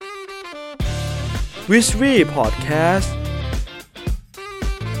Wishry Podcast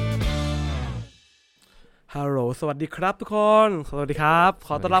ฮัลโหลสวัสดีครับทุกคนสวัสดีครับข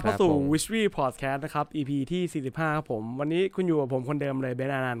อต้อนรับเข้าสู่ Wishry Podcast นะครับ EP ที่45ครับผมวันนี้คุณอยู่กับผมคนเดิมเลยเบ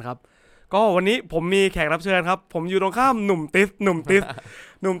นอานันต์ครับก็วันนี้ผมมีแขกรับเชิญครับผมอยู่ตรงข้ามหนุ่ม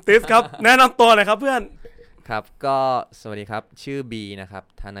ติสครับแนะนำตัวเลยครับเพื่อนครับก็สวัสดีครับชื่อบีนะครับ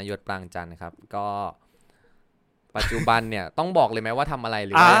ธนยศปรางจันทร์ครับก็ปัจจุบันเนี่ยต้องบอกเลยไหมว่าทำอะไรห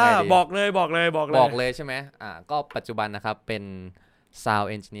รือว่ายังไงดีบอกเลยใช่ไหมก็ปัจจุบันนะครับเป็น Sound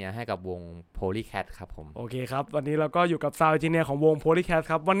Engineer ให้กับวง Polycat ครับผมโอเคครับวันนี้เราก็อยู่กับ Sound Engineer ของวง Polycat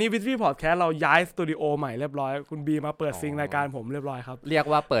ครับวันนี้ Wishry Podcast เราย้ายสตูดิโอใหม่เรียบร้อยคุณบีมาเปิดซิงรายการผมเรียบร้อยครับเรียก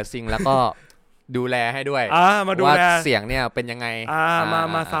ว่าเปิดซิงแล้วก็ดูแลให้ด้วยมาดูแลเสียงเนี่ยเป็นยังไง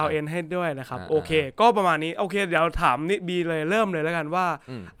มา Sound End ให้ด้วยนะครับโอเคก็ประมาณนี้โอเคเดี๋ยวถามนิบีเลยเริ่มเลยแล้วกันว่า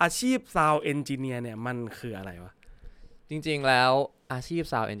อาชีพ Sound Engineer เนี่ยมันคืออะไรวะจริงๆแล้วอาชีพ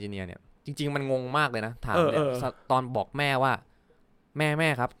Sound Engineer เนี่ยจริงๆมันงงมากเลยนะถามเนี่ยตอนบอกแม่ว่าแม่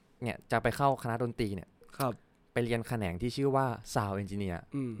ครับเนี่ยจะไปเข้าคณะดนตรีเนี่ยไปเรียนแขนงที่ชื่อว่า Sound Engineer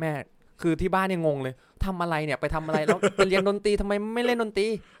แม่คือที่บ้านเนี่ยงงเลยทำอะไรเนี่ยไปทำอะไรแล้วไปเรียนดนตรีทำไมไม่เล่นดนตรี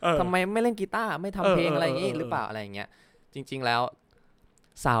ทำไมไม่เล่นกีตาร์ไม่ทำเพลงอะไรอย่างงี้หรือเปล่าอะไรอย่างเงี้ยจริงๆแล้ว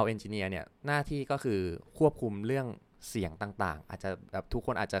Sound Engineer เนี่ยหน้าที่ก็คือควบคุมเรื่องเสียงต่างๆอาจจะแบบทุกค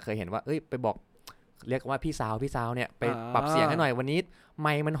นอาจจะเคยเห็นว่าไปบอกเรียกว่าพี่สาวเนี่ยไปปรับเสียงให้หน่อยวันนี้ไม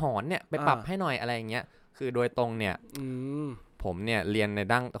ค์มันหอนเนี่ยไปปรับให้หน่อยอะไรอย่างเงี้ยคือโดยตรงเนี่ยผมเนี่ยเรียนใน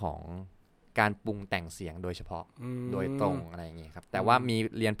ด้านของการปรุงแต่งเสียงโดยเฉพาะโดยตรงอะไรอย่างเงี้ยครับแต่ว่ามี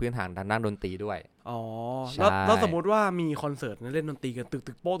เรียนพื้นฐานทางด้านดนตรีด้วยแล้วสมมติว่ามีคอนเสิร์ตเล่นดนตรีกัน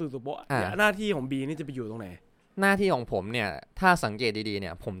ตึกโป๊ะหน้าที่ของบีนี่จะไปอยู่ตรงไหนหน้าที่ของผมเนี่ยถ้าสังเกตดีๆเนี่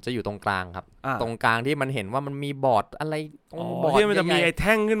ยผมจะอยู่ตรงกลางครับตรงกลางที่มันเห็นว่ามันมีบอร์ดอะไรบอร์ดที่มันจะมีไอ้แ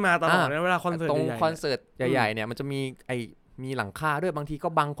ท่งขึ้นมาตลอดเวลาคอนเสิร์ตตรงคอนเสิร์ตใหญ่ๆเนี่ยมันจะมีมีหลังคาด้วยบางทีก็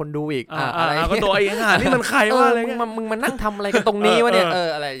บังคนดูอีกอะไรก็ตัวไอ้ห่านี่มันใครวะอะไรเงี้ยมึงมานั่งทำอะไรกันตรงนี้วะเนี่ย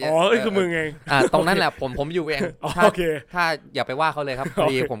อะไรอย่างเงี้ยคือมึงเองตรงนั้นแหละผมอยู่เองถ้าอย่าไปว่าเขาเลยครับพอ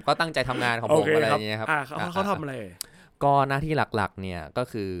ดีผมก็ตั้งใจทำงานของผมอะไรอย่างเงี้ยครับเขาทำอะไรก็หน้าที่หลักๆเนี่ยก็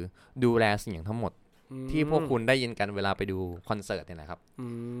คือดูแลเสียงทั้งหมดที่พวกคุณได้ยินกันเวลาไปดูคอนเสิร์ตเนี่ยนะครับ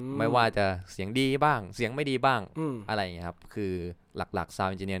ไม่ว่าจะเสียงดีบ้างเสียงไม่ดีบ้างอะไรอย่างเงี้ยครับคือหลักๆ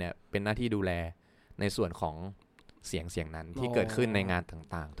Sound Engineer เนี่ยเป็นหน้าที่ดูแลในส่วนของเสียงนั้นที่เกิดขึ้นในงาน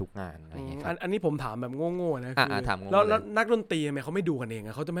ต่างๆทุกงานอะไรอย่างเงี้ยครับอันนี้ผมถามแบบโง่ๆนะแล้วนักดนตรีทำไมเขาไม่ดูกันเอง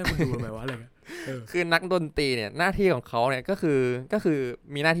เขาจะไม่ให้คุณดูทำไมวะอะไรคือนักดนตรีเนี่ยหน้าที่ของเขาเนี่ยก็คือ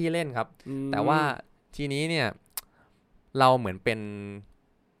มีหน้าที่เล่นครับแต่ว่าทีนี้เนี่ยเราเหมือนเป็น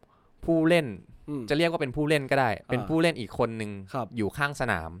ผู้เล่นจะเรียกว่าเป็นผู้เล่นก็ได้เป็นผู้เล่นอีกคนนึงอยู่ข้างส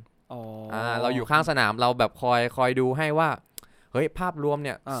นามเราอยู่ข้างสนามเราแบบคอยดูให้ว่าเฮ้ยภาพรวมเ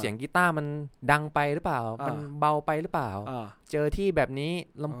นี่ยเสียงกีตาร์มันดังไปหรือเปล่ามันเบาไปหรือเปล่าเจอที่แบบนี้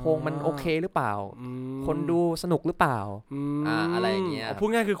ลำโพงมันโอเคหรือเปล่าคนดูสนุกหรือเปล่าอะไรอย่างเงี้ยพูด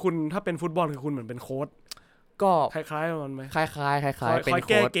ง่ายคือคุณถ้าเป็นฟุตบอลคือคุณเหมือนเป็นโค้ชก็คล้ายๆมันไหมคล้ายๆเป็นโค้ช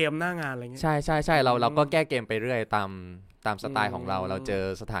แก้เกมหน้างานอะไรเงี้ยใช่เราก็แก้เกมไปเรื่อยตามสไตล์ของเราเจอ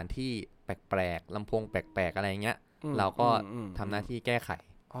สถานที่แปลกๆลำโพงแปลกๆอะไรเงี้ยเราก็ทำหน้าที่แก้ไข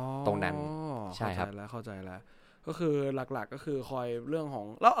ตรงนั้นใช่ครับเข้าใจแล้วก็คือหลักๆก็คือคอยเรื่องของ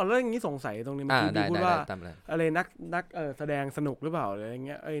แล้วเรื่องนี้สงสัยตรงนี้เมื่อกี้พี่พูดว่าอะไรนักแสดงสนุกหรือเปล่าอะไรอย่างเ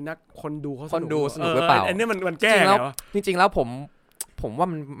งี้ยนักคนดูเขาสนุกหรือเปล่าอันนี้มันแก้แล้วจริงๆแล้วผมว่า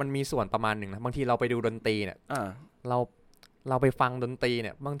มันมีส่วนประมาณนึงนะบางทีเราไปดูดนตรีเนี่ยเราไปฟังดนตรีเ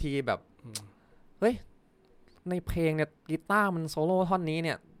นี่ยบางทีแบบเฮ้ยในเพลงเนี่ยกีตาร์มันโซโล่ท่อนนี้เ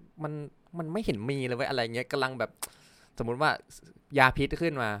นี่ยมันไม่เห็นมีเลยเว้ยอะไรเงี้ยกำลังแบบสมมุติว่ายาพิษ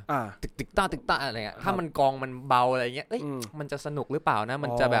ขึ้นมาตึกต้าอะไรเงี้ยถ้ามันกองมันเบาอะไรเงี้ยมันจะสนุกหรือเปล่านะมั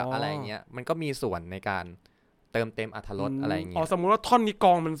นจะแบบอะไรเงี้ยมันก็มีส่วนในการเติมเต็มอรรถรสอะไรเงี้ยสมมุติว่าท่อนนี้ก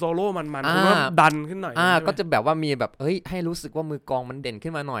องมันโซโล่มันคุณก็ดันขึ้นหน่อยก็จะแบบว่ามีแบบเฮ้ยให้รู้สึกว่ามือกองมันเด่นขึ้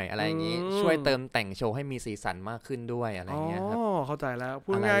นมาหน่อยอะไรอย่างงี้ช่วยเติมแต่งโชว์ให้มีสีสันมากขึ้นด้วยอะไรเงี้ยครับเข้าใจแล้ว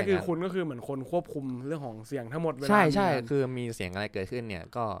พูดง่ายคือคุณก็คือเหมือนคนควบคุมเรื่องของเสียงทั้งหมดเวลาใช่คือมีเสียงอะไรเกิดขึ้นเนี่ย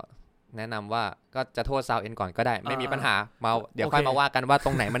ก็แนะนำว่าก็จะโทษ Sound End ก่อนก็ได้ไม่มีปัญหาเดี๋ยวค่อยมาว่ากันว่าต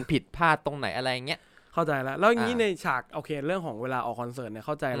รงไหนมันผิดพลาดตรงไหนอะไรเงี้ยเข้าใจแล้วอย่างนี้ในฉากโอเคเรื่องของเวลาออกคอนเสิร์ตเนี่ยเ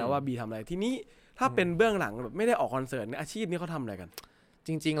ข้าใจแล้วว่าบีทำอะไรทีนี้ถ้าเป็นเบื้องหลังแบบไม่ได้ออกคอนเสิร์ตเนี่ยอาชีพนี้เขาทำอะไรกันจ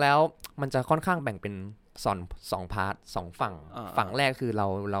ริงๆแล้วมันจะค่อนข้างแบ่งเป็น2พาร์ท2ฝั่งแรกคือเ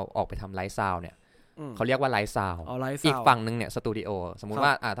ราออกไปทำไลฟ์ซาวด์เนี่ยเขาเรียกว่าไลฟ์ซาวด์อีกฝั่งนึงเนี่ยสตูดิโอสมมุติว่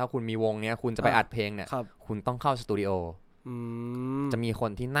าถ้าคุณมีวงเนี้ยคุณจะไปอัดเพลงเนี่ยคุณต้องเข้าสตูดิโอจะมีค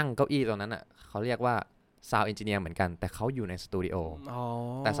นที่นั่งเก้าอี้ตรงนั้นอ่ะเขาเรียกว่า Sound Engineer เหมือนกันแต่เขาอยู่ในสตูดิโอ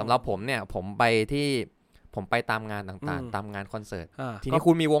แต่สำหรับผมเนี่ยผมไปตามงานต่างๆตามงานคอนเสิร์ตทีนี้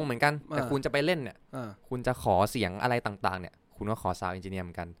คุณมีวงเหมือนกันแต่คุณจะไปเล่นเนี่ยคุณจะขอเสียงอะไรต่างๆเนี่ยค คุณก็ขอ Sound Engineer เห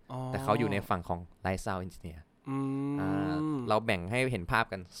มือนกันแต่เขาอยู่ในฝั่งของ Light Sound Engineer เราแบ่งให้เห็นภาพ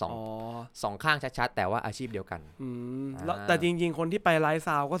กันสองข้างชัดๆแต่ว่าอาชีพเดียวกันแล้วแต่จริงๆคนที่ไปไลฟ์ซ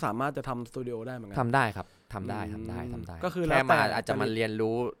าวก็สามารถจะทำสตูดิโอได้เหมือนกันทำได้ครับทำได้ก็คือแค่มาอาจจะมาเรียน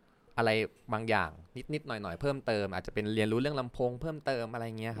รู้อะไรบางอย่างนิดๆหน่อยๆเพิ่มเติมอาจจะเป็นเรียนรู้เรื่องลำโพงเพิ่มเติมอะไร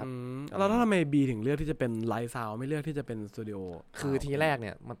เงี้ยครับแล้วทำไมบีถึงเลือกที่จะเป็นไลฟ์ซาวไม่เลือกที่จะเป็นสตูดิโอคือทีแรกเ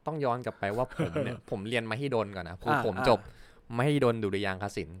นี่ยมันต้องย้อนกลับไปว่าผมเนี่ยผมเรียนมหิดลก่อนนะผมจบมหิดลดุริยางค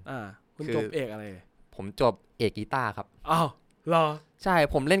ศิลป์คุณจบเอกอะไรผมจบเอกกีตาร์ครับอ้าวเหรอใช่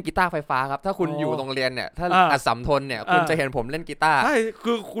ผมเล่นกีตาร์ไฟฟ้าครับถ้าคุณอยู่โรงเรียนเนี่ยถ้าอัสสัมทนเนี่ยคุณจะเห็นผมเล่นกีตาร์ใช่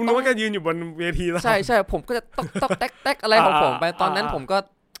คือคุณนึกว่าจะยืนอยู่บนเวทีแล้วใช่ผมก็จะต๊อกแต๊กอะไรของผมไปตอนนั้นผมก็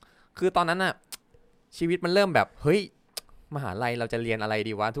คือตอนนั้นน่ะชีวิตมันเริ่มแบบเฮ้ยมหาลัยเราจะเรียนอะไร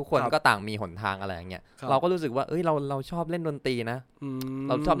ดีวะทุกคนก็ต่างมีหนทางอะไรอย่างเงี้ยเราก็รู้สึกว่าเอ้ยเราชอบเล่นดนตรีนะเ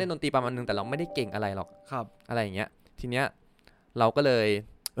ราชอบเล่นดนตรีประมาณนึงแต่เราไม่ได้เก่งอะไรหรอกอะไรอย่างเงี้ยทีเนี้ยเราก็เลย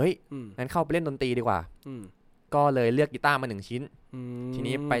เฮ้ยงั้นเข้าไปเล่นดนตรีดีกว่าก็เลยเลือกกีตาร์มา1ชิ้นที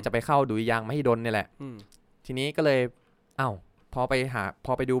นี้จะไปเข้าดุริยางค์มหิดลเนี่ยแหละทีนี้ก็เลยพอ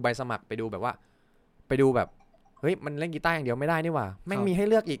ไปดูใบสมัครไปดูแบบว่าไปดูแบบเฮ้ยมันเล่นกีตาร์อย่างเดียวไม่ได้นี่หว่าแม่งมีให้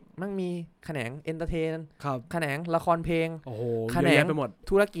เลือกอีกแม่งมีแขนงเอนเตอร์เทนแขนงละครเพลงแขนง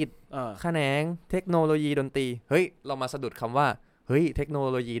ธุรกิจแขนงเทคโนโลยีดนตรีเฮ้ยเรามาสะดุดคำว่าเฮ้ยเทคโน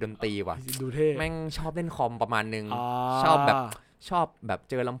โลยีดนตรีว่ะดูเท่แม่งชอบเล่นคอมประมาณนึงชอบแบบ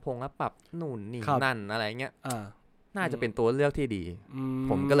เจอลำโพงแล้วปรับนู่นนี่นั่นอะไรเงี้ยน่าจะเป็นตัวเลือกที่ดี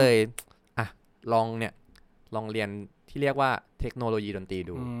ผมก็เลยลองเรียนที่เรียกว่าเทคโนโลยีดนตรี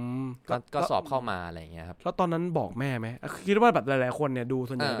ดูก็สอบเข้ามาอะไรเงี้ยครับแล้วตอนนั้นบอกแม่ไหมคิดว่าแบบหลายๆคนเนี่ยดู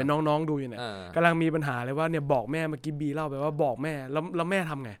ส่วนใหญ่เป็นน้องๆดูอยู่เนี่ยกำลังมีปัญหาเลยว่าเนี่ยบอกแม่เมื่อกี้บีเล่าไปว่าบอกแม่แล้วแม่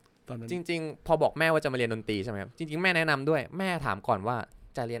ทำไงตอนนั้นจริงๆพอบอกแม่ว่าจะมาเรียนดนตรีใช่ไหมครับจริงๆแม่แนะนำด้วยแม่ถามก่อนว่า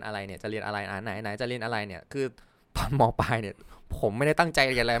จะเรียนอะไรเนี่ยจะเรียนอะไรไหนจะเรียนอะไรเนี่ยคือตอนม.ปลายเนี่ยผมไม่ได้ตั้งใจ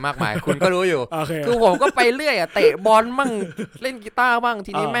เรียนอะไรมากมายคุณก็รู้อยู่ คือผมก็ไปเรื่อยเตะบอลบ้างเล่นกีตาร์บ้าง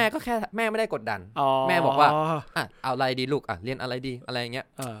ทีนี้แม่ก็แค่แม่ไม่ได้กดดันแม่บอกว่าเอาอะไรดีลูกเรียนอะไรดีอะไรอย่างเงี้ย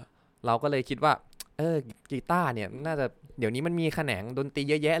เราก็เลยคิดว่ากีตาร์เนี่ยน่าจะเดี๋ยวนี้มันมีแขนงดนตรี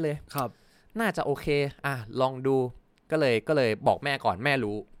เยอะแยะเลยครับน่าจะโอเคลองดูก็เลยบอกแม่ก่อนแม่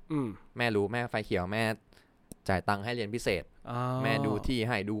รู้แม่ไฟเขียวแม่จ่ายตังค์ให้เรียนพิเศษแม่ดูที่ใ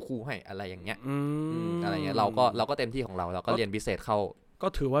ห้ดูคู่ให้อะไรอย่างเงี้ยอะไรเงี้ยเราก็เต็มที่ของเราก็เรียนพิเศษเข้าก็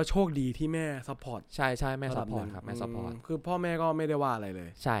ถือว่าโชคดีที่แม่ซัพพอร์ตใช่แม่ซัพพอร์ตครับแม่ซัพพอร์ตคือพ่อแม่ก็ไม่ได้ว่าอะไรเลย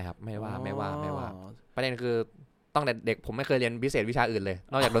ใช่ครับไม่ว่าประเด็นคือตั้งแต่เด็กผมไม่เคยเรียนพิเศษวิชาอื่นเลย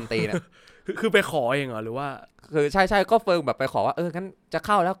นอกจากดนตรีเนี่ยคือไปขอเองเหรอหรือว่าคือใช่ก็เฟิร์มแบบไปขอว่างั้นจะเ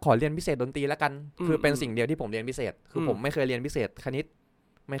ข้าแล้วขอเรียนพิเศษดนตรีแล้วกันคือเป็นสิ่งเดียวที่ผมเรียนพิเศษคือผมไม่เคยเรียนพิเศษคณิต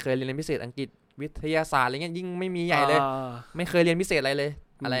ไม่เคยเรียนพิเศษอังกฤษวิทยาศาสตร์อะไรเงี้ยยิ่งไม่มีใหญ่เลยไม่เคยเรียนพิเศษอะไรเลย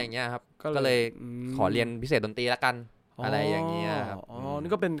อะไรอย่างเงี้ยครับก็เลยขอเรียนพิเศษดนตรีแล้วกันอะไรอย่างเงี้ยครับนี่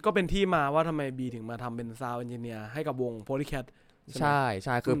ก็เป็นที่มาว่าทำไมบีถึงมาทำเป็นซาวด์เอนจิเนียร์ให้กับวง Polycat ใ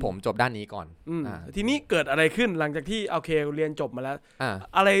ช่คือผมจบด้านนี้ก่อนทีนี้เกิดอะไรขึ้นหลังจากที่โอเคเรียนจบมาแล้ว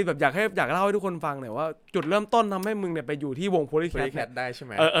อะไรแบบอยากเล่าให้ทุกคนฟังหน่อยว่าจุดเริ่มต้นทำให้มึงเนี่ยไปอยู่ที่วง Polycat ได้ใช่ไห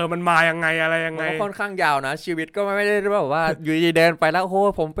มมันมายังไงอะไรยังไงค่อนข้างยาวนะชีวิตก็ไม่ได้แบบว่าอยู่ดีเดินไปแล้วโอ้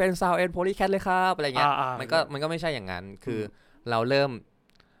ผมเป็นซาวด์เอ็น Polycat เลยครับอะไรเงี้ยมันก็ไม่ใช่อย่างนั้นคือเราเ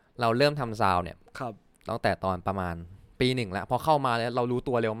ริ่มทำซาวด์เนี่ยตั้งแต่ตอนประมาณปี 1แล้วพอเข้ามาแล้วเรารู้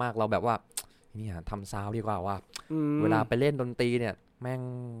ตัวเร็วมากเราแบบว่านี่ทำซาวด์ดีกว่าว่าเวลาไปเล่นดนตรีเนี่ยแม่ง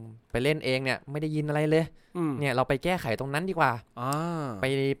ไปเล่นเองเนี่ยไม่ได้ยินอะไรเลยเนี่ยเราไปแก้ไขตรงนั้นดีกว่าไป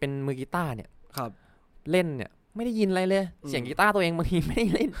เป็นมือกีตาร์เนี่ยเล่นเนี่ยไม่ได้ยินอะไรเลยเสียงกีตาร์ตัวเองบางทีไม่ได้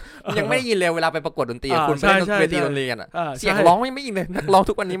เล่นยังไม่ได้ยินเลยเวลาไปประกวดดนตรีคุณไปเล่นเวทีดนตรีกันเสียงร้องไม่ยินเลยนักร้อง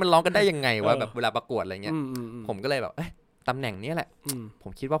ทุกวันนี้มันร้องกันได้ยังไงวะแบบเวลาประกวดอะไรเงี้ยผมก็เลยแบบตำแหน่งนี้แหละผ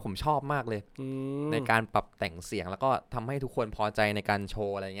มคิดว่าผมชอบมากเลยในการปรับแต่งเสียงแล้วก็ทำให้ทุกคนพอใจในการโช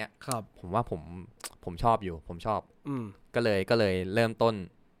ว์อะไรเงี้ยผมว่าผมชอบอยู่ผมชอบก็เลยเริ่มต้น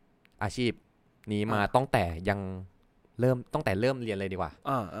อาชีพนี้มาตั้งแต่เริ่มเรียนเลยดีกว่า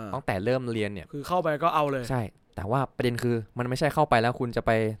ตั้งแต่เริ่มเรียนเนี่ยคือเข้าไปก็เอาเลยใช่แต่ว่าประเด็นคือมันไม่ใช่เข้าไปแล้วคุณจะไ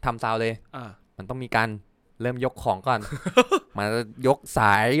ปทำซาวเลยมันต้องมีการเริ่มยกของก่อน มายกส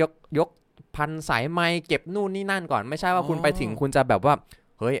ายยกพันสายไมค์เก็บนู่นนี่นั่นก่อนไม่ใช่ว่าคุณไปถึงคุณจะแบบว่า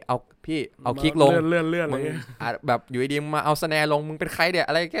เฮ้ยเอาพี่เอาคลิกลงเลื่อนอะไรแบบอยู่ดีมาเอาสแนร์ลงมึงเป็นใครเดี๋ย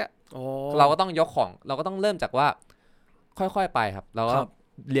อะไรแค่เราก็ต้องยกของเราก็ต้องเริ่มจากว่าค่อยๆไปครับเราก็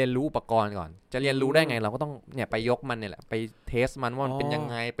เรียนรู้อุปกรณ์ก่อนจะเรียนรู้ได้ไงเราก็ต้องเนี่ยไปยกมันเนี่ยแหละไปเทสมันว่ามันเป็นยัง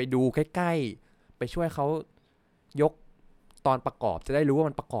ไงไปดูใกล้ๆไปช่วยเขายกตอนประกอบจะได้รู้ว่า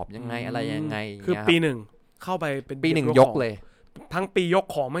มันประกอบยังไงอะไรยังไงคือปี 1เข้าไปเป็นปี 1ยกเลยทั้งปียก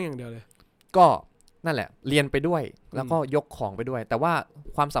ของไม่อย่างเดียวเลยก็ นั่นแหละเรียนไปด้วยแล้วก็ยกของไปด้วย แต่ว่า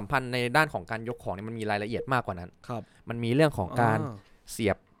ความสัมพันธ์ในด้านของการยกของเนี่ยมันมีรายละเอียดมากกว่านั้นมันมีเรื่องของการเสี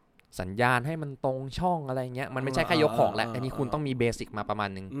ยบสัญญาณให้มันตรงช่องอะไรเงี้ยมันไม่ใช่แค่ยกของแล้วอันนี้คุณต้องมีเบสิกมาประมาณ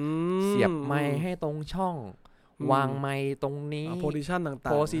นึงเสียบไมค์ให้ตรงช่องวางไมค์ตรงนี้โพซิชันต่าง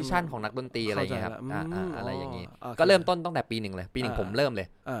ๆโพซิชันของนักดนตรีอะไรเงี้ยครับอะไรอย่างงี้ก็เริ่มต้นตั้งแต่ปี1เลยปี1ผมเริ่มเลย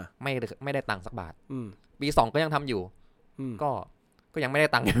ไม่ได้ตังค์สักบาทปี2ก็ยังทำอยู่ก็ยังไม่ได้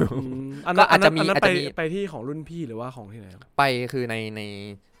ตังค์อยู่ก็อาจจะมีไปที่ของรุ่นพี่หรือว่าของที่ไหนไปคือ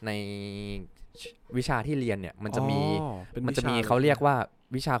ในวิชาที่เรียนเนี่ยมันจะมีเขาเรียกว่า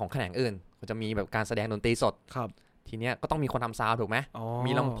วิชาของแขนงอื่นมันจะมีแบบการแสดงดนตรีสดทีเนี้ยก็ต้องมีคนทำซาวด์ถูกไหม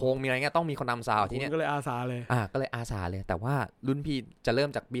มีลำโพงมีอะไรเงี้ยต้องมีคนทำซาวด์ทีเนี้ยก็เลยอาสาเลยแต่ว่ารุ่นพี่จะเริ่ม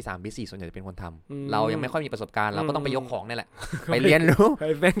จาก B3 B4 ส่วนใหญ่จะเป็นคนทำเรายังไม่ค่อยมีประสบการณ์เราก็ต้องไปยกของนี่แหละไปเรียนรู้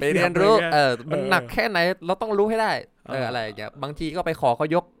มันหนักแค่ไหนเราต้องรู้ให้ได้อะไรอย่างเงี้ยบางทีก็ไปขอเขา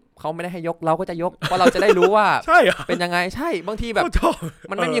ยกเขาไม่ได้ให้ยกเราก็จะยกเพราะเราจะได้รู้ว่าเป็นยังไงใช่บางทีแบบ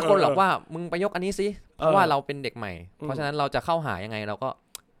มันไม่มีคนหรอกว่ามึงไปยกอันนี้สิเพราะว่าเราเป็นเด็กใหม่เพราะฉะนั้นเราจะเข้าหายังไงเราก็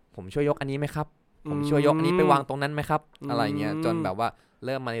ผมช่วยยกอันนี้ไหมครับผมช่วยยกอันนี้ไปวางตรงนั้นไหมครับอะไรเงี้ยจนแบบว่าเ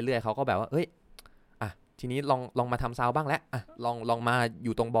ริ่มมาเรื่อยๆเขาก็แบบว่าเฮ้ยอ่ะทีนี้ลองมาทำซาวบ้างแล้วอ่ะลองมาอ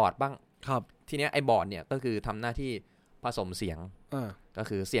ยู่ตรงบอร์ดบ้างครับทีเนี้ยไอ้บอร์ดเนี่ยก็คือทำหน้าที่ผสมเสียงก็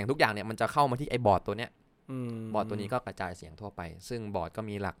คือเสียงทุกอย่างเนี่ยมันจะเข้ามาที่ไอ้บอร์ดตัวเนี้ยบอร์ดตัวนี้ก็กระจายเสียงทั่วไปซึ่งบอร์ดก็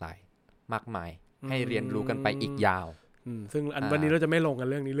มีหลากหลายมากมายให้เรียนรู้กันไปอีกยาวซึ่งวันนี้เราจะไม่ลงกัน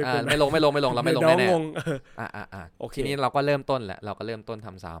เรื่องนี้เลยไม่ลงเราไม่ลงแน่ๆทีนี้เราก็เริ่มต้นแหละเราก็เริ่มต้นท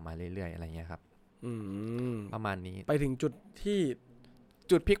ำซาวมาเรื่อยๆอะไรเงี้ยครับประมาณนี้ไปถึงจุ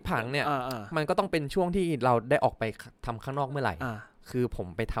ดพลิกผันเนี่ยมันก็ต้องเป็นช่วงที่เราได้ออกไปทำข้างนอกเมื่อไหร่คือผม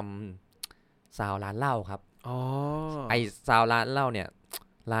ไปทำซาวร้านเหล้าครับไอซาวร้านเหล้าเนี่ย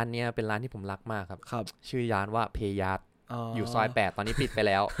ร้านเนี้ยเป็นร้านที่ผมรักมากครับชื่อร้านว่าเพยาร์ดอยู่ซอย8ตอนนี้ปิดไป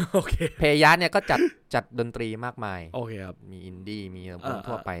แล้วเพยาร์ดเนี่ยก็จัดดนตรีมากมายโอเคครับมีอินดี้มีวง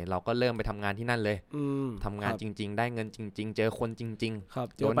ทั่วไปเราก็เริ่มไปทำงานที่นั่นเลยทำงานจริงๆได้เงินจริงๆเจอคนจริง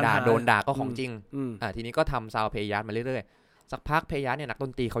ๆโดนด่าก็ของจริงทีนี้ก็ทำซาวเพยาร์ดมาเรื่อยๆสักพักเพยาร์ดเนี่ยนักด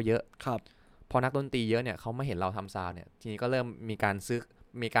นตรีเขาเยอะพอนักดนตรีเยอะเนี่ยเขาไม่เห็นเราทำซาวเนี่ยทีนี้ก็เริ่มมี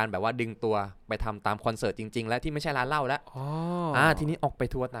การแบบว่าดึงตัวไปทำตามคอนเสิร์ตจริงๆและที่ไม่ใช่ร้านเหล้าแล้วทีนี้ออกไป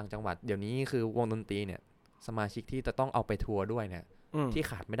ทัวร์ต่างจังหวัดเดี๋ยวนี้คือวงดนตรีเนี่ยสมาชิกที่จะต้องเอาไปทัวร์ด้วยเนี่ยที่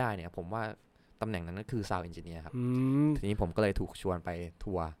ขาดไม่ได้เนี่ยผมว่าตำแหน่งนั้นก็คือซาวด์เอนจิเนียร์ครับทีนี้ผมก็เลยถูกชวนไป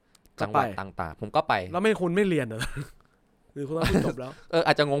ทัวร์จังหวัดต่างๆผมก็ไปแล้วคุณไม่เรียนเหรอหรือคุณต้องจบแล้วอ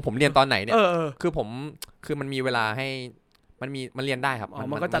าจจะงงผมเรียนตอนไหนเนี่ยคือมันมีเวลาให้มันเรียนได้ครับ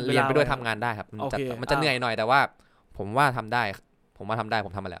มันก็จัดเรียนไปด้วยทำงานได้ครับมันจะเหนื่อยหน่อยแต่ว่าผมว่าทำได้ผมท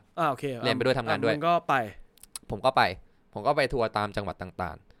ำมาแล้วโอเคเรียนไปด้วยทำงานด้วยผมก็ไปทัวร์ตามจังหวัดต่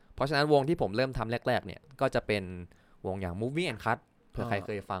างๆเพราะฉะนั้นวงที่ผมเริ่มทำแรกๆเนี่ยก็จะเป็นวงอย่าง Movie and Cut เผื่อใครเค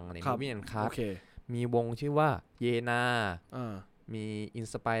ยฟังเนี่ย Movie and Cut มีวงชื่อว่าเยนามี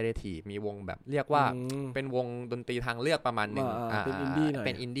Inspirative มีวงแบบเรียกว่าเป็นวงดนตรีทางเลือกประมาณนึงเป็นอิน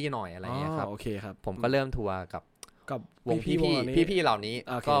ดี้หน่อยอะไรเงี้ยครับโอเคครับผมก็เริ่มทัวร์กับวงพี่เหล่านี้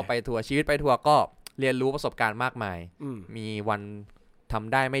ก็ไปทัวร์ชีวิตไปทัวร์ก็เรียนรู้ประสบการณ์มากมายมีวันท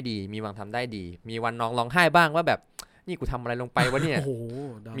ำได้ไม่ดีมีวันทำได้ดีมีวันน้องร้องไห้บ้างว่าแบบนี่กูทำอะไรลงไปวะเนี่ย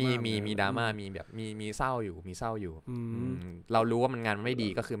มีดราม่ามีแบบมีเศร้าอยู่เรารู้ว่ามันงานไม่ดี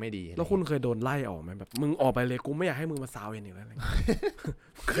ก็คือไม่ดีแล้วคุณเคยโดนไล่ออกไหมแบบมึงออกไปเลยกูไม่อยากให้มึงมาซาวเองอีกแล้ว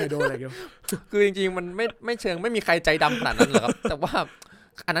เคยโดนอะไรกันคือจริงๆมันไม่เชิงไม่มีใครใจดำขนาดนั้นหรอกครับแต่ว่า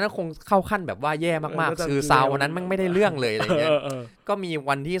อันนั้นคงเข้าขั้นแบบว่าแย่มากๆคือซาววันนั้นมันไม่ได้เรื่องเลยอะไรเงี้ยก็มี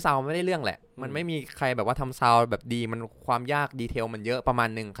วันที่ซาวไม่ได้เรื่องแหละมันไม่มีใครแบบว่าทำซาวแบบดีมันความยากดีเทลมันเยอะประมาณ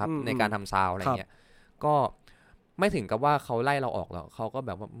นึงครับในการทำซาวอะไรเงี้ยก็ไม่ถึงกับว่าเขาไล่เราออกหรอกเขาก็แ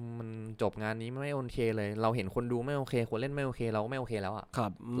บบว่ามันจบงานนี้ไม่โอเคเลยเราเห็นคนดูไม่โอเคคนเล่นไม่โอเคเราก็ไม่โอเคแล้วอ่ะ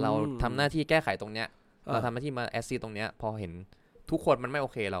เราทำหน้าที่แก้ไขตรงเนี้ยเราทำหน้าที่มาแอสซีตรงเนี้ยพอเห็นทุกคนมันไม่โอ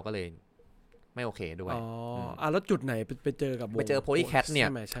เคเราก็เลยไม่โอเคด้วยแล้วจุดไหนไปเจอกับไปเจอ Polycat เนี่ย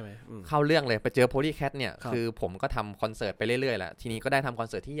ใช่ไหมเข้าเรื่องเลยไปเจอ Polycat เนี่ยคือผมก็ทำคอนเสิร์ตไปเรื่อยๆแหละทีนี้ก็ได้ทำคอน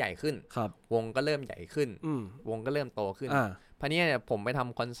เสิร์ตที่ใหญ่ขึ้นวงก็เริ่มใหญ่ขึ้นวงก็เริ่มโตขึ้นพอนี้เนี่ยผมไปท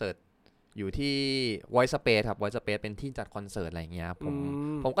ำคอนเสิร์ตอยู่ที่ Voice Space ครับ Voice Space เป็นที่จัดคอนเสิร์ตอะไรเงี้ย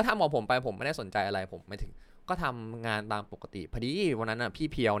ผมก็ทำของผมไปผมไม่ได้สนใจอะไรผมไม่ถึงก็ทำงานตามปกติพอดีวันนั้นน่ะพี่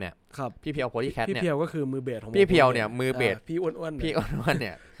เพียวเนี่ยพี่เพียว Polycat เนี่ยพี่เพียวก็คือมือเบสของพี่เพียวเนี่ยมือเบสพี่อ้วนๆเ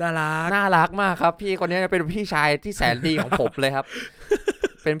นี่ยน่ารักมากครับพี่คนนี้เป็นพี่ชายที่แสนดีของผมเลยครับ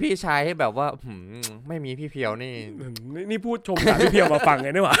เป็นพี่ชายให้แบบว่าไม่มีพี่เพียวนี่พูดชมจากพี่เพียวมาฟังไง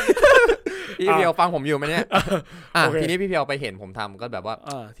เนี่ยหว่าพี่เพียวฟังผมอยู่ไหมเนี่ยทีนี้พี่เพียวไปเห็นผมทำก็แบบว่า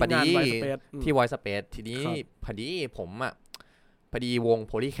พอดีที่ Voice Space ทีนี้พอดีผม พอดีวง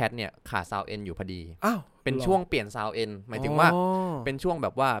Polycat เนี่ยขาด Sound N อยู่พอดีอ้าวเป็นช่วงเปลี่ยน Sound N หมายถึงว่าเป็นช่วงแบ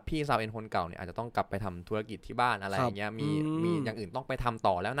บว่าพี่ Sound N คนเก่าเนี่ยอาจจะต้องกลับไปทำธุรกิจที่บ้านอะไรอย่างเงี้ยมีอย่างอื่นต้องไปทำ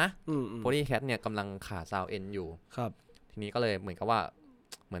ต่อแล้วนะ Polycat เนี่ยกำลังขาด Sound N อยู่ทีนี้ก็เลยเหมือนกับว่า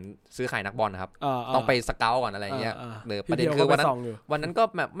เหมือนซื้อขายนักบอลนะครับต้องไปสเกาต์ก่อนอะไรเงี้ยประเด็นคือวันนั้นก็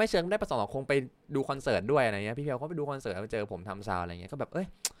แบบไม่เชิงได้ประสงค์คงไปดูคอนเสิร์ตด้วยอะไรเงี้ยพี่เพียวก็ไปดูคอนเสิร์ตแล้วเจอผมทำซาวอะไรเงี้ยก็แบบ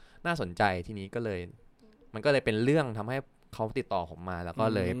น่าสนใจทีนี้ก็เลยมันก็เลยเป็นเรื่องทำให้เขาติดต่อผมมาแล้วก็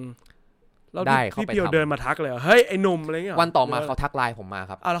เลยได้พี่เพียวเดินมาทักเลยเฮ้ยไอ้หนุ่มอะไรเงี้ยวันต่อมาเขาทักไลน์ผมมา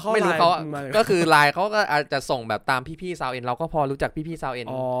ครับไม่รู้เขาก็คือไลน์เขาก็อาจจะส่งแบบตามพี่ๆซาวเอ็นเราก็พอรู้จักพี่ๆซาวเอ็น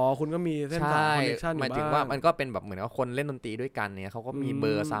อ๋อคุณก็มีเส้นสายคอนเนคชั่นอยู่บ้างหมายถึงว่ามันก็เป็นแบบเหมือนว่าคนเล่นดนตรีด้วยกันเนี่ยเขาก็มีเบ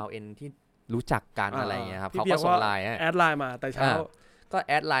อร์ซาวเอ็นที่รู้จักกันอะไรเงี้ยครับเขาก็ส่งไลน์แอดไลน์มาแต่เช้าก็แ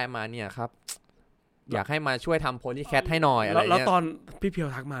อดไลน์มาเนี่ยครับอยากให้มาช่วยทำโพลีแคทให้หน่อยอะไรเงี้ยแล้วตอนพี่เพียว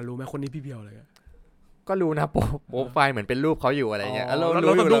ทักมารู้ไหมคนนี้พี่เพียวอะไรก็รู้นะโปรไฟล์เหมือนเป็นรูปเขาอยู่อะไรเงี้ยเรา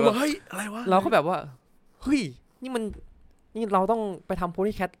แบบดูว่าเฮ้ยอะไรวะเราก็แบบว่าเฮ้ยนี่เราต้องไปทำโพ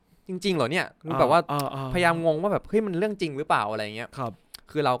ลีแคทจริงๆเหรอเนี่ยแบบว่าพยายามงงว่าแบบเฮ้ยมันเรื่องจริงหรือเปล่าอะไรเงี้ย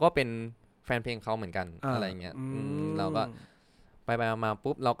คือเราก็เป็นแฟนเพลงเขาเหมือนกันอะไรเงี้ยเราก็ไปมา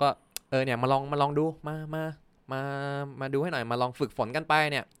ปุ๊บเราก็เนี่ยมาลองดูมาดูให้หน่อยมาลองฝึกฝนกันไป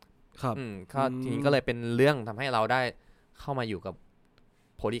เนี่ยก็ทีนี้ก็เลยเป็นเรื่องทำให้เราได้เข้ามาอยู่กับ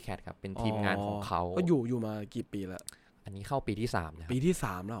Polycat ครับเป็นทีมงานของเขาก็อยู่มากี่ปีแล้วอันนี้เข้าปีที่3แล้วปีที่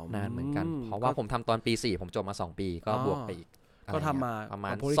3แล้วนานเหมือนกันเพราะว่าผมทำตอนปี4ผมจบมา2ปีก็บวกไปอีกก็ทำมาประมา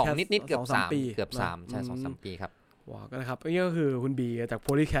ณ2นิดๆเกือบ3เกือบ3ใช่ 2-3 ปีครับว้าวก็นะครับนี่ก็คือคุณบีจาก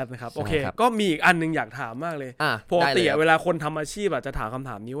Polycat นะครับโอเคก็มีอีกอันนึงอยากถามมากเลยปกติเวลาคนทำอาชีพจะถามคำ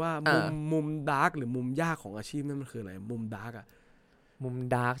ถามนี้ว่ามุมดาร์กหรือมุมยากของอาชีพนั่นมันคืออะไรมุมดาร์กมุม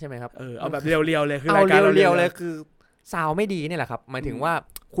ดาร์กใช่ไหมครับเอาแบบเรียวๆเลยคือรายการเรียวๆเลยคือซาวไม่ดีนี่แหละครับหมายถึงว่า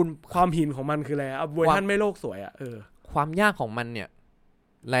ความหินของมันคืออะไรเวอร์ชันไม่โลกสวยความยากของมันเนี่ย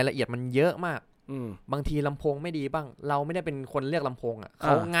รายละเอียดมันเยอะมากบางทีลำโพงไม่ดีบ้างเราไม่ได้เป็นคนเลือกลำโพงเข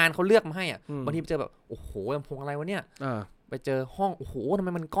างานเขาเลือกมาให้บางทีไปเจอแบบโอ้โหลำโพงอะไรวะเนี่ยไปเจอห้องโอ้โหทำไม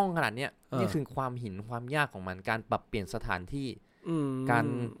มันกล้องขนาดเนี้ยนี่คือความหินความยากของมันการปรับเปลี่ยนสถานที่การ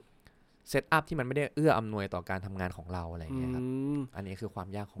เซตอัพที่มันไม่ได้เอื้ออำนวยต่อการทำงานของเราอะไรอย่างเงี้ยครับอันนี้คือความ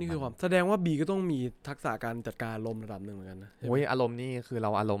ยากของมันนี่คือความแสดงว่าบีก็ต้องมีทักษะการจัดการอารมณ์ระดับหนึ่งเหมือนกันนะโอ้ยอารมณ์นี่คือเร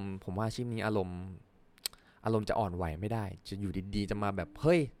าอารมณ์ผมว่าอาชีพนี้อารมณ์จะอ่อนไหวไม่ได้จะอยู่ดีๆจะมาแบบเ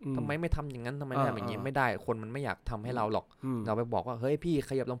ฮ้ยทำไมไม่ทำอย่างนั้นทำไมไม่ทำอย่างนี้ไม่ได้คนมันไม่อยากทำให้เราหรอกเราไปบอกว่าเฮ้ยพี่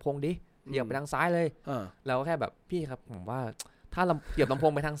ขยับลำโพงดิขยับไปทางซ้ายเลยเราก็แค่แบบพี่ครับผมว่าถ้าเราเหยียบลำโพ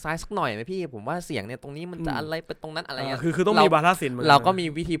งไปทางซ้ายสักหน่อยไหมพี่ผมว่าเสียงเนี่ยตรงนี้มันจะอะไรไปตรงนั้นอะไรเงี้ยคือต้องมีวาทศิลป์เราก็มี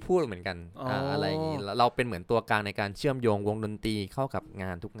วิธีพูดเหมือนกันอะไรอย่างงี้เราเป็นเหมือนตัวกลางในการเชื่อมโยงวงดนตรีเข้ากับง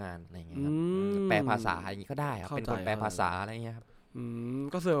านทุกงานอะไรอย่างเงี้ยครับแปลภาษาอย่างงี้ก็ได้เป็นคนแปลภาษาอะไรเงี้ยครับ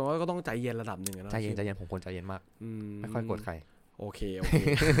ก็แสดงว่าก็ต้องใจเย็นระดับหนึ่งนะใจเย็นผมคนใจเย็นมากไม่ค่อยโกรธใครโอเคโ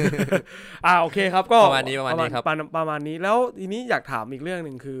อเคครับก็ประมาณนี้ครับประมาณนี้แล้วทีนี้อยากถามอีกเรื่องห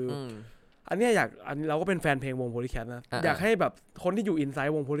นึ่งคืออันนี้เราก็เป็นแฟนเพลงวง Polycat นะอยากให้แบบคนที่อยู่อินไซ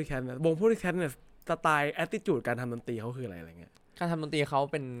ด์วง Polycat นะวง Polycat เนี่ยสไตล์ attitude การทำดนตรีเขาคืออะไรเงี้ยการทำดนตรีเขา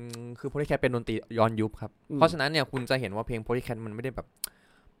เป็นคือ Polycat เป็นดนตรีย้อนยุคครับเพราะฉะนั้นเนี่ยคุณจะเห็นว่าเพลง Polycat มันไม่ได้แบบ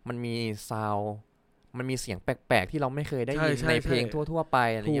มันมีซาวมันมีเสียงแปลกๆที่เราไม่เคยได้ยินในเพลงทั่วๆไป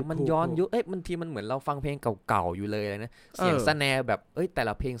อะไรเงี้ยมันย้อนยุคบางทีมันเหมือนเราฟังเพลงเก่าๆอยู่เลยนะเสียงสแนร์แบบแต่ล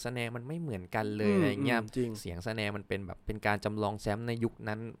ะเพลงสแนร์มันไม่เหมือนกันเลยอะไรเงี้ยเสียงสแนร์มันเป็นแบบเป็นการจำลองแซมในยุค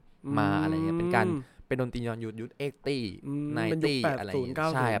นั้นมาอะไรเงี้ยเป็นดนตรีย้อนยุค80 90อะไรอย่างเงี้ย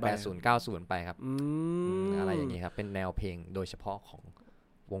ใช่80 90ไปครับอะไรอย่างเงี้ยครับเป็นแนวเพลงโดยเฉพาะของ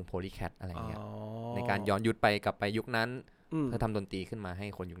วง Polycat อะไรเงี้ยในการย้อนยุคไปกลับไปยุคนั้นเพื่อทำดนตรีขึ้นมาให้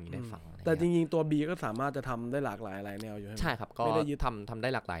คนยุคนี้ได้ฟังแต่จริงๆตัว B ก็สามารถจะทำได้หลากหลายแนวอยู่ใช่ครับก็ทำได้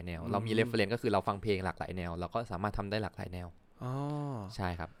หลากหลายแนวเรามี reference ก็คือเราฟังเพลงหลากหลายแนวเราก็สามารถทำได้หลากหลายแนวใช่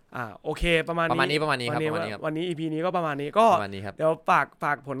ครับโอเคประมาณนี้ครับวันนี้ EP นี้ก็ประมาณนี้ก็เดี๋ยวฝ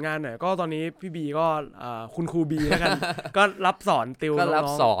ากผลงานหน่อยก็ตอนนี้พี่บีก็คุณครูบีแล้วกันก็รับสอนติวก็รับ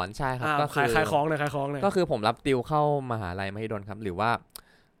สอนใช่ครับก็ขายของเลยก็คือผมรับติวเข้ามหาลัยมหิดลครับหรือว่า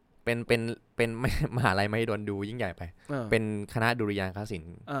เป็นมหาลัยมหิดลดูยิ่งใหญ่ไปเป็นคณะดุริยางคศิล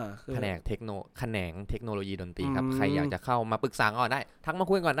ป์แขนงเทคโนโลยีดนตรีครับใครอยากจะเข้ามาปรึกษาก่อนได้ทักมา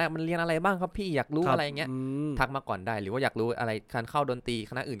คุยก่อนได้มันเรียนอะไรบ้างครับพี่อยากรู้อะไรเงี้ยทักมาก่อนได้หรือว่าอยากรู้อะไรการเข้าดนตรี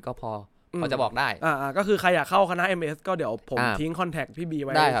คณะอื่นก็พอจะบอกได้ก็คือใครอยากเข้าคณะ MS ก็เดี๋ยวผมทิ้งคอนแทคพี่บีไ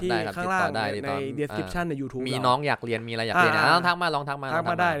ว้ที่ข้างล่างใน description ใน YouTube มีน้องอยากเรียนมีอะไรอยากเรียนลองทักมา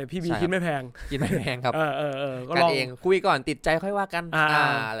ได้พี่บีคิดไม่แพงครับก็ลองเองคุยก่อนติดใจค่อยว่ากัน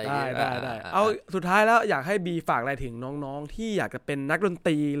อะไรอย่างเงี้ยได้เอาสุดท้ายแล้วอยากให้บีฝากอะไรถึงน้องๆที่อยากจะเป็นนักดนต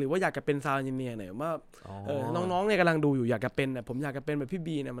รีหรือว่าอยากจะเป็นซาวด์เอนจิเนียร์หน่อยว่าน้องๆเนี่ยกำลังดูอยู่อยากจะเป็นผมอยากจะเป็นแบบพี่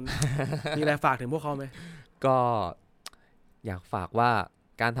บีเนี่ยมันมีอะไรฝากถึงพวกเขาไหมก็ อยากฝากว่า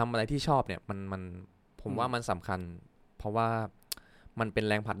การทำอะไรที่ชอบเนี่ยมันผมว่ามันสำคัญเพราะว่ามันเป็น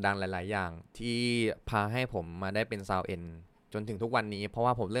แรงผลักดันหลายๆอย่างที่พาให้ผมมาได้เป็นซาวเอ็นจนถึงทุกวันนี้เพราะว่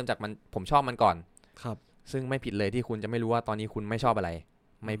าผมเริ่มจากผมชอบมันก่อนครับซึ่งไม่ผิดเลยที่คุณจะไม่รู้ว่าตอนนี้คุณไม่ชอบอะไร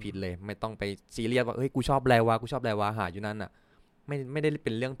ไม่ผิดเลยไม่ต้องไปซีเรียสว่าเฮ้ยกูชอบอะไรวะกูชอบอะไรวะหาอยู่นั่นอ่ะไม่ได้เ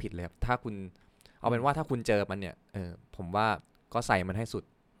ป็นเรื่องผิดเลยครับถ้าคุณเอาเป็นว่าถ้าคุณเจอมันเนี่ยผมว่าก็ใส่มันให้สุด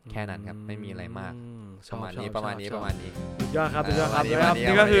แค่นั้นครับไม่มีอะไรมากประมาณนี้สุดยอดครับนะครับ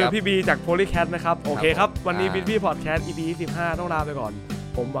นี่ก็คือพี่บีจาก Polycat นะครับโอเคครับวันนี้ Bitby Podcast EP 15ต้องลาไปก่อน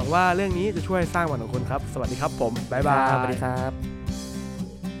ผมหวังว่าเรื่องนี้จะช่วยสร้างวันของคุณครับสวัสดีครับผมบ๊ายบายสวัสดีครับ